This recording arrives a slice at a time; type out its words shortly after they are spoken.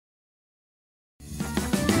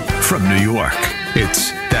From New York,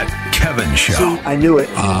 it's That Kevin Show. See, I knew it.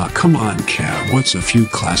 Come on, Kev. What's a few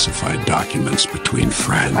classified documents between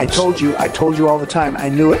friends? I told you all the time. I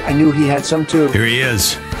knew it. I knew he had some too. Here he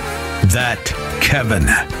is, That Kevin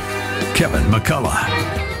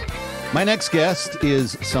McCullough. My next guest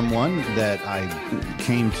is someone that I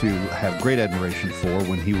came to have great admiration for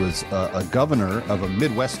when he was a governor of a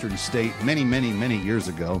Midwestern state many, many, many years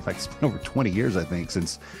ago. In fact, it's been over 20 years, I think,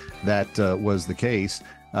 since that was the case.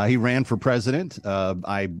 He ran for president.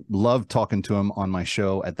 I loved talking to him on my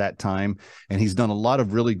show at that time, and he's done a lot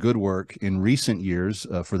of really good work in recent years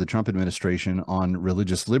for the Trump administration on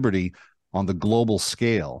religious liberty on the global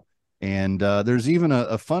scale. And there's even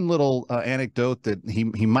a fun little anecdote that he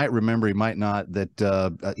might remember, he might not,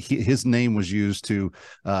 that his name was used to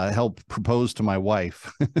help propose to my wife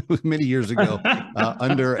many years ago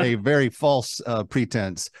under a very false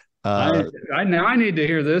pretense. Now I need to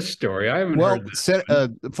hear this story. I haven't heard this.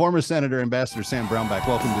 Former Senator Ambassador Sam Brownback,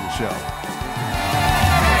 welcome to the show.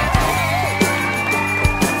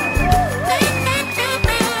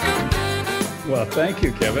 Well, thank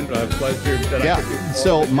you, Kevin. Pleasure.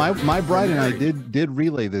 So my bride and I did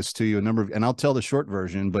relay this to you and I'll tell the short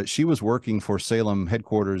version, but she was working for Salem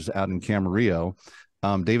headquarters out in Camarillo.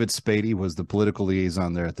 David Spady was the political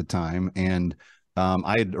liaison there at the time, and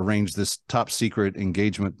I had arranged this top secret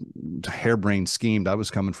engagement, harebrained schemed. I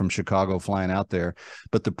was coming from Chicago, flying out there,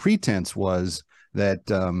 but the pretense was that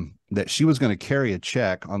that she was going to carry a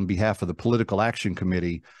check on behalf of the Political Action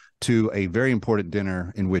Committee to a very important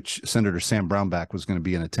dinner in which Senator Sam Brownback was going to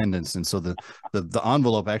be in attendance. And so the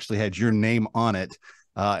envelope actually had your name on it.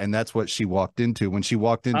 And that's what she walked into when she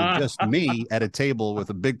walked into just me at a table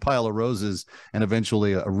with a big pile of roses and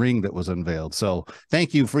eventually a ring that was unveiled. So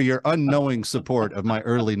thank you for your unknowing support of my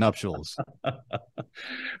early nuptials.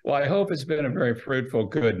 Well, I hope it's been a very fruitful,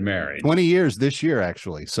 good marriage. 20 years this year,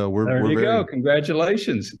 actually. So there you go.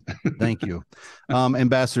 Congratulations. Thank you.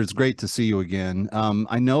 Ambassador, it's great to see you again.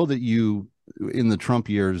 I know that you, in the Trump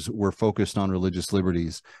years, were focused on religious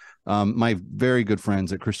liberties. My very good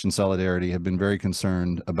friends at Christian Solidarity have been very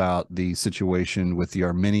concerned about the situation with the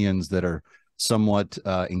Armenians that are somewhat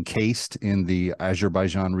encased in the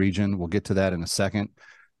Azerbaijan region. We'll get to that in a second.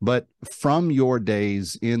 But from your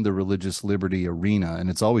days in the religious liberty arena, and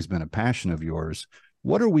it's always been a passion of yours,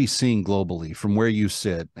 what are we seeing globally from where you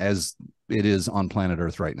sit as it is on planet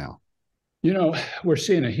Earth right now? You know, we're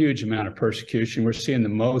seeing a huge amount of persecution. We're seeing the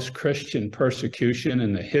most Christian persecution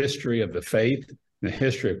in the history of the faith. The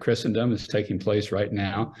history of Christendom is taking place right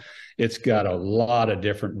now. It's got a lot of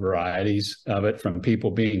different varieties of it, from people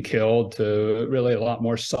being killed to really a lot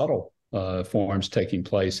more subtle forms taking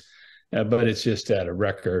place, but it's just at a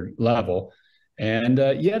record level. And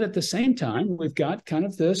yet at the same time, we've got kind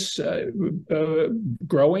of this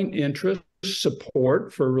growing interest,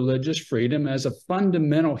 support for religious freedom as a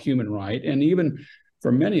fundamental human right, and even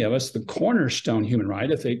for many of us, the cornerstone human right.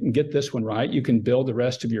 If they can get this one right, you can build the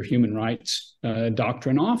rest of your human rights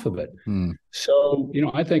doctrine off of it. So, you know,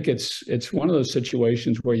 I think it's one of those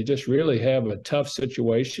situations where you just really have a tough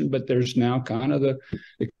situation, but there's now kind of the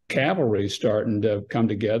cavalry starting to come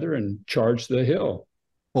together and charge the hill.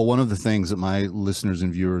 Well, one of the things that my listeners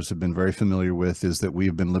and viewers have been very familiar with is that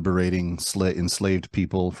we've been liberating enslaved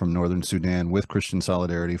people from northern Sudan with Christian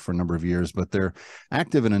Solidarity for a number of years, but they're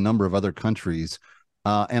active in a number of other countries.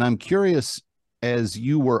 And I'm curious, as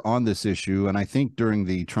you were on this issue, and I think during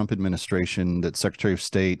the Trump administration that Secretary of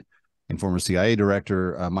State and former CIA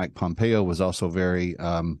Director Mike Pompeo was also very,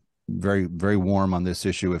 very warm on this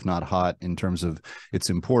issue, if not hot, in terms of its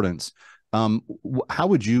importance. How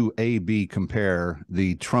would you, B, compare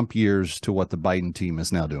the Trump years to what the Biden team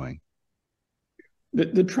is now doing?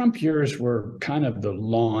 The Trump years were kind of the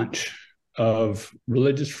launch of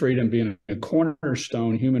religious freedom being a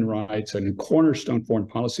cornerstone human rights and a cornerstone foreign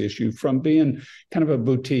policy issue, from being kind of a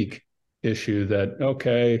boutique issue that,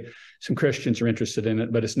 okay, some Christians are interested in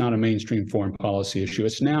it, but it's not a mainstream foreign policy issue.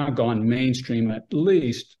 It's now gone mainstream, at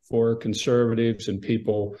least for conservatives and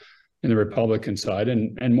people in the Republican side,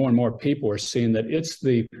 and more people are seeing that it's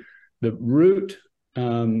the root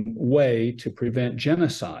way to prevent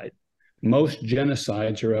genocide. Most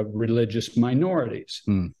genocides are of religious minorities.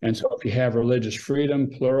 And so if you have religious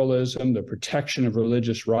freedom, pluralism, the protection of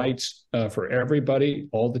religious rights for everybody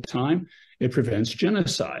all the time, it prevents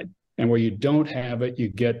genocide. And where you don't have it, you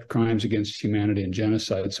get crimes against humanity and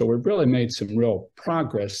genocide. So we've really made some real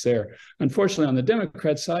progress there. Unfortunately, on the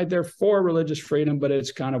Democrat side, they're for religious freedom, but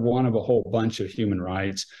it's kind of one of a whole bunch of human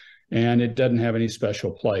rights, and it doesn't have any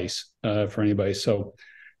special place for anybody. So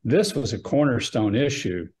this was a cornerstone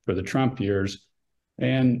issue for the Trump years.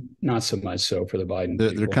 and not so much so for the Biden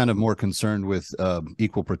people. They're kind of more concerned with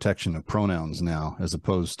equal protection of pronouns now, as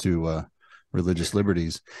opposed to religious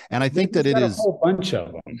liberties. And I think that it is a whole bunch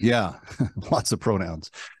of them. Yeah, lots of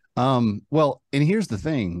pronouns. Well, and here's the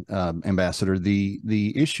thing, Ambassador,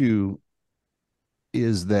 the issue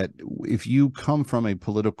is that if you come from a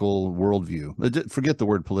political worldview, forget the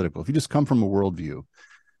word political, if you just come from a worldview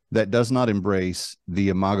that does not embrace the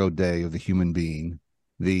imago Dei of the human being,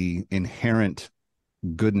 the inherent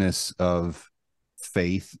goodness of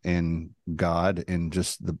faith in God and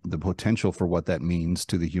just the potential for what that means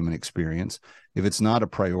to the human experience, if it's not a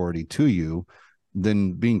priority to you,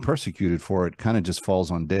 then being persecuted for it kind of just falls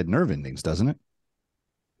on dead nerve endings, doesn't it?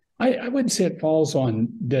 I wouldn't say it falls on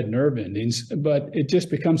dead nerve endings, but it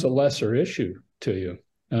just becomes a lesser issue to you.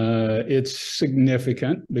 It's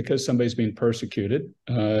significant because somebody's being persecuted.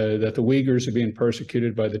 That the Uyghurs are being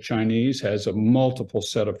persecuted by the Chinese has a multiple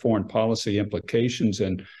set of foreign policy implications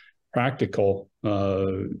and practical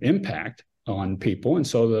impact on people. And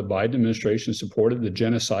so the Biden administration supported the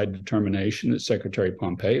genocide determination that Secretary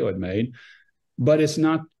Pompeo had made. But it's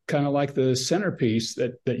not kind of like the centerpiece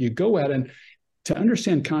that you go at. And to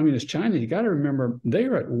understand communist China, you got to remember they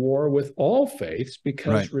are at war with all faiths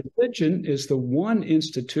because religion is the one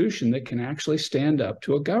institution that can actually stand up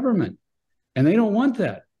to a government. And they don't want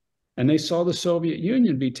that. And they saw the Soviet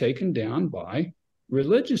Union be taken down by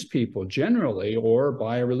religious people generally, or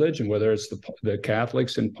by a religion, whether it's the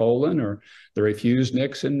Catholics in Poland or the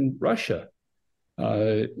refuseniks in Russia.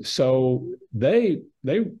 So they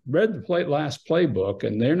read the last playbook,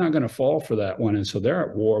 and they're not going to fall for that one. And so they're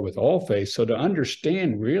at war with all faiths. So to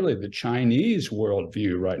understand really the Chinese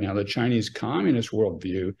worldview right now, the Chinese communist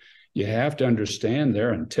worldview, you have to understand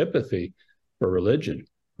their antipathy for religion.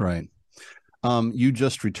 Right. You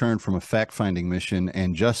just returned from a fact-finding mission,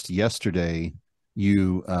 and just yesterday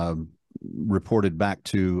you reported back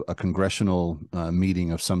to a congressional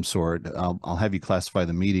meeting of some sort. I'll have you classify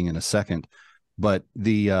the meeting in a second. But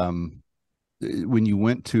when you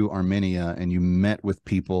went to Armenia and you met with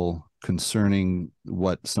people concerning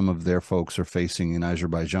what some of their folks are facing in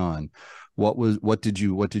Azerbaijan, what did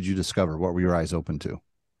you discover? What were your eyes open to?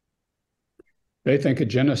 They think a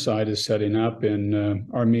genocide is setting up in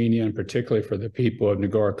Armenia, and particularly for the people of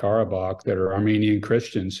Nagorno-Karabakh that are Armenian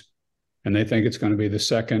Christians. And they think it's going to be the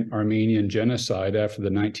second Armenian genocide after the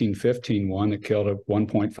 1915 one that killed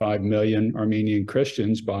 1.5 million Armenian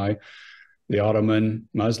Christians by the Ottoman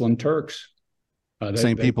Muslim Turks.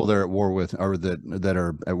 Same people they're at war with, or that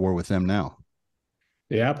are at war with them now.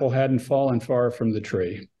 The apple hadn't fallen far from the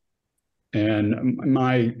tree. And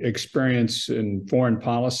my experience in foreign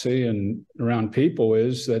policy and around people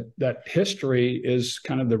is that history is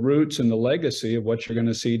kind of the roots and the legacy of what you're going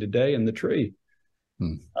to see today in the tree.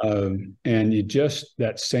 And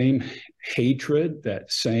that same hatred,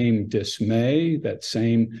 that same dismay, that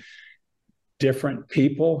same different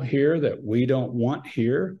people here that we don't want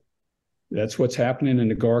here. That's what's happening in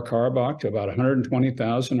Nagorno-Karabakh to about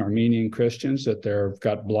 120,000 Armenian Christians that they've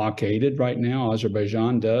got blockaded right now.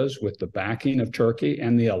 Azerbaijan does, with the backing of Turkey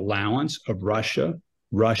and the allowance of Russia.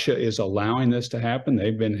 Russia is allowing this to happen.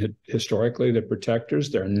 They've been historically the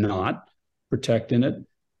protectors. They're not protecting it.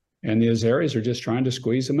 And the Azeris are just trying to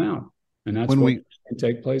squeeze them out. And that's what can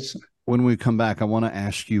take place. When we come back, I want to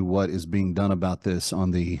ask you what is being done about this on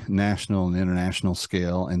the national and international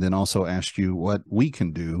scale, and then also ask you what we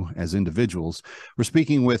can do as individuals. We're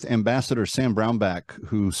speaking with Ambassador Sam Brownback,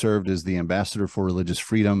 who served as the Ambassador for Religious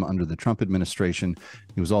Freedom under the Trump administration.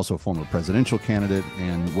 He was also a former presidential candidate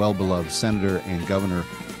and well-beloved senator and governor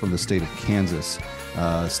from the state of Kansas.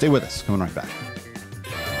 Stay with us. Coming right back.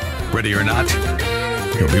 Ready or not,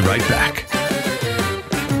 we'll be right back.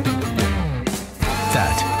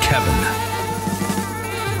 That Kevin.